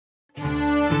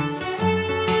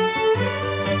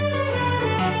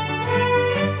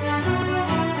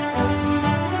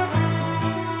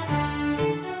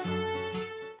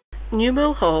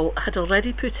Newmill Hall had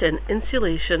already put in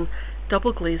insulation,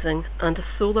 double glazing and a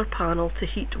solar panel to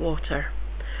heat water.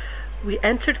 We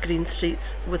entered Green Streets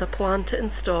with a plan to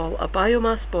install a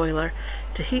biomass boiler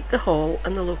to heat the hall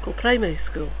and the local primary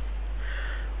school.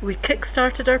 We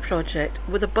kick-started our project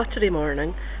with a buttery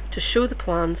morning to show the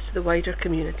plans to the wider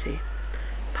community.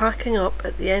 Packing up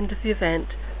at the end of the event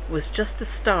was just the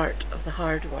start of the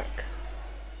hard work.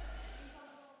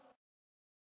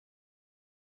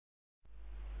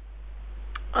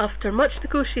 After much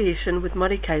negotiation with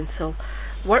Moray Council,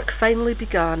 work finally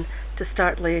began to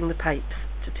start laying the pipes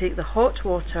to take the hot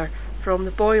water from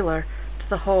the boiler to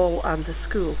the hall and the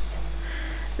school.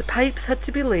 The pipes had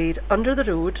to be laid under the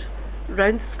road,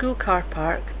 round the school car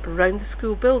park, round the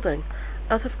school building,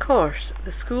 as of course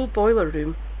the school boiler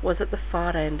room was at the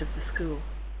far end of the school.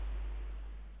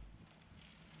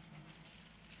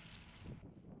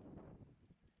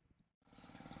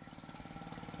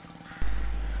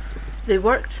 They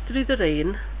worked through the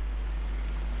rain,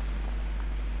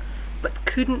 but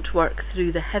couldn't work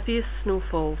through the heaviest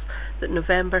snowfalls that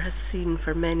November has seen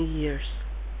for many years.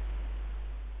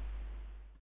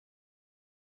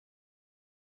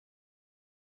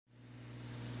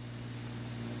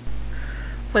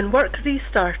 When work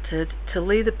restarted to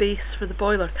lay the base for the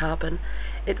boiler cabin,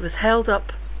 it was held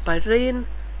up by rain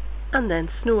and then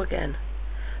snow again,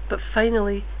 but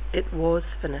finally it was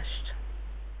finished.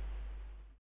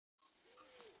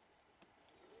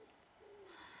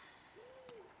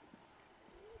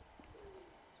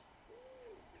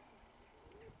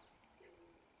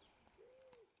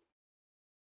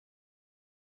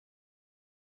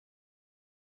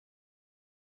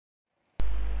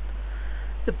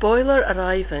 The boiler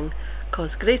arriving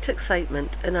caused great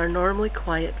excitement in our normally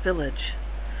quiet village.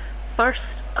 First,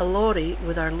 a lorry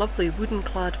with our lovely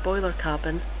wooden-clad boiler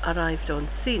cabin arrived on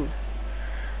scene.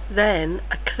 Then,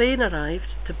 a crane arrived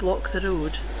to block the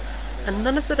road, and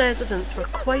none of the residents were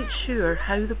quite sure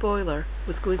how the boiler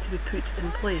was going to be put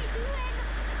in place.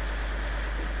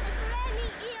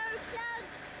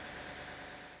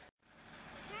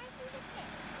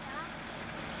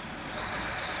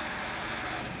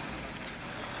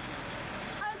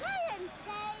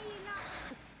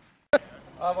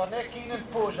 We're not keen on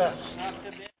posers. Stand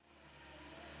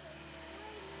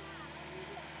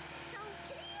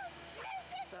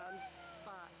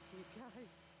back, you guys.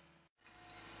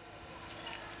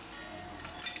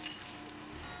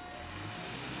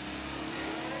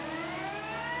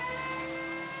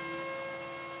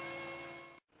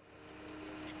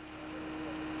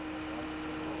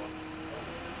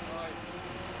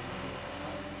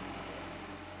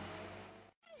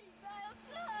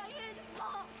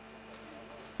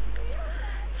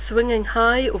 Swinging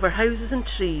high over houses and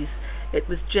trees, it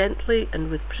was gently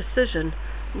and with precision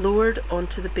lowered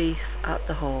onto the base at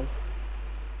the hall.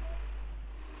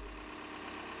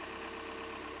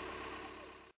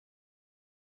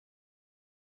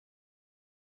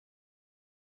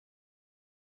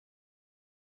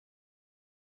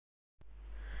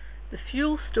 The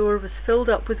fuel store was filled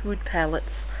up with wood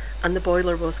pellets and the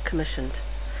boiler was commissioned.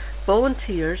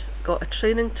 Volunteers got a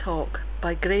training talk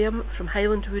by Graham from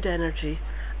Highland Wood Energy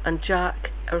and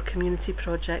Jack, our community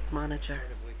project manager.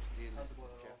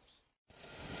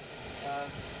 And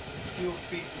fuel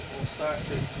feed will start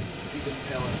to feed in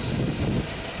pellets.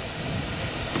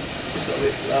 Just got to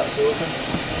wait for that to open.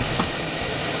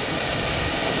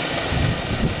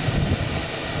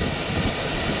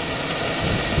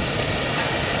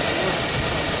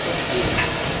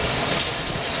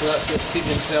 So that's it,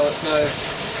 feeding pellets now.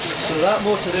 So that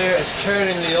motor there is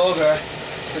turning the auger,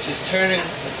 which is turning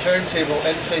the turntable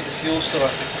inside the fuel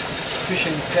store,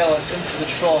 pushing pellets into the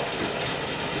trough,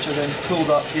 which are then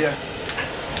pulled up here.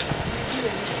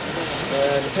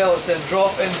 The pellets then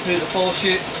drop into the fall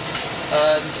chute,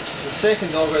 and the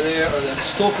second auger there, or the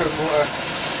stoker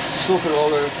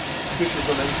auger, pushes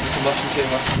them into the combustion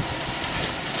chamber.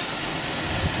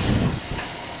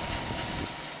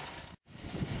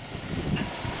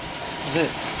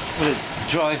 Will it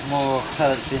drive more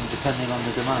pellets in depending on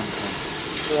the demand?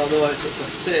 Well, no, it's a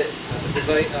set,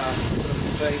 divine time,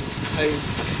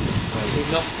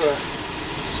 enough for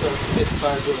sort of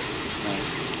 55 going.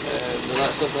 And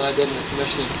that's something I did in the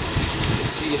commissioning, to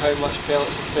see how much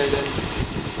pellets are fed in,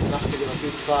 enough to give a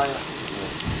good fire.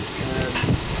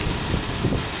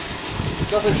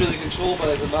 Nothing's really controlled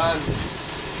by the demand,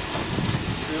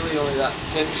 it's really only that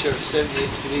temperature of 78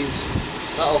 degrees.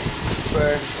 That'll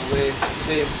burn away the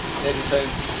same any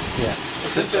time. Yeah.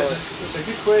 It's a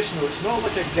good question though. It's not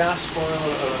like a gas boiler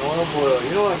or an oil boiler.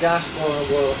 You know, a gas boiler,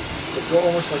 they've got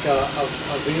almost like a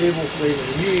variable flame,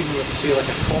 and you even have to say like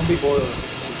a combi boiler,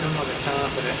 you turn on the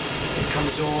tap and it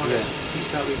comes on and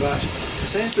heats that wee batch.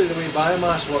 Essentially the way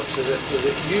biomass works is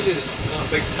it uses that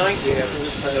big tank there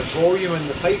and the volume in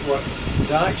the pipe work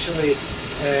to actually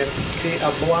create a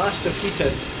blast of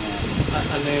heating,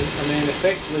 and then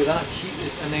effectively that heat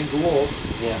and then go off.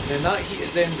 Then that heat is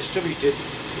then distributed,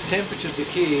 the temperature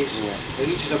decays, it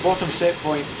reaches a bottom set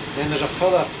point, then there's a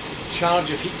further charge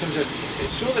of heat comes in.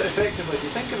 It's so that effectively, if you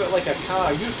think of it like a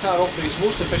car, your car operates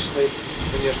most efficiently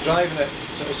when you're driving it,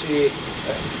 sort of say,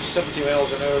 at 70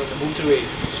 miles an hour on the motorway.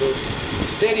 So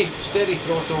steady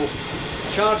throttle,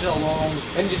 charging along,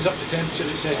 engines up to temperature,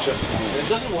 etc. And it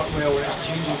doesn't work well when it's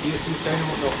changing gear through town and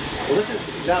whatnot. Well, this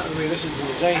is exactly the way this has been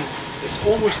designed. It's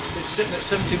sitting at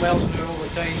 70 miles an hour all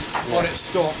the time, or it's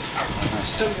stopped.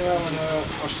 70 miles an hour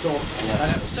or stopped.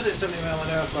 And it will sit at 70 miles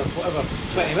an hour for whatever,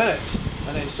 20 minutes,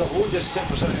 and then stop. It won't just sit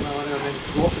for 70 miles an hour and then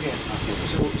go off again.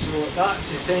 So that's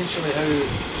essentially how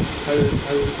it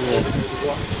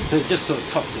works. So it just sort of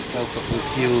tops itself up with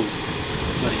fuel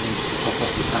when it needs to top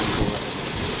up the tank or whatever.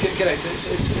 Correct. It's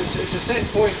a set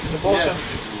point in the bottom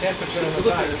temperature in the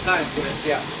look tank. at the tank.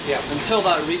 Until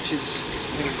that reaches,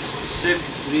 I think it's 70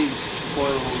 degrees,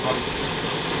 boil will run.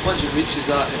 Once it reaches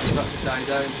that, it'll start to die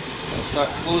down. It'll start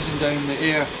closing down the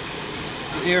air.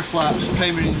 The air flaps,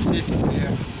 primary and secondary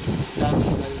air,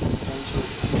 damping down eventually.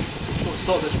 We'll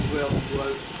stop this as well and go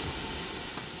out.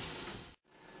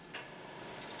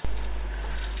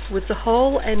 With the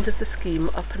hall end of the scheme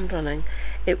up and running,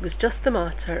 it was just a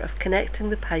matter of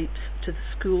connecting the pipes to the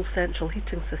school central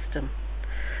heating system.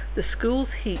 The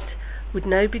school's heat would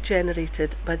now be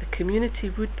generated by the community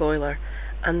wood boiler,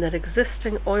 and their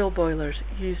existing oil boilers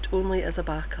used only as a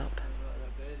backup.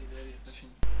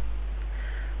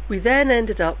 We then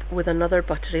ended up with another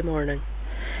buttery morning.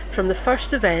 From the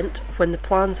first event, when the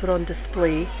plans were on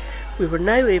display, we were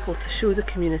now able to show the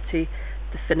community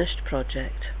the finished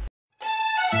project.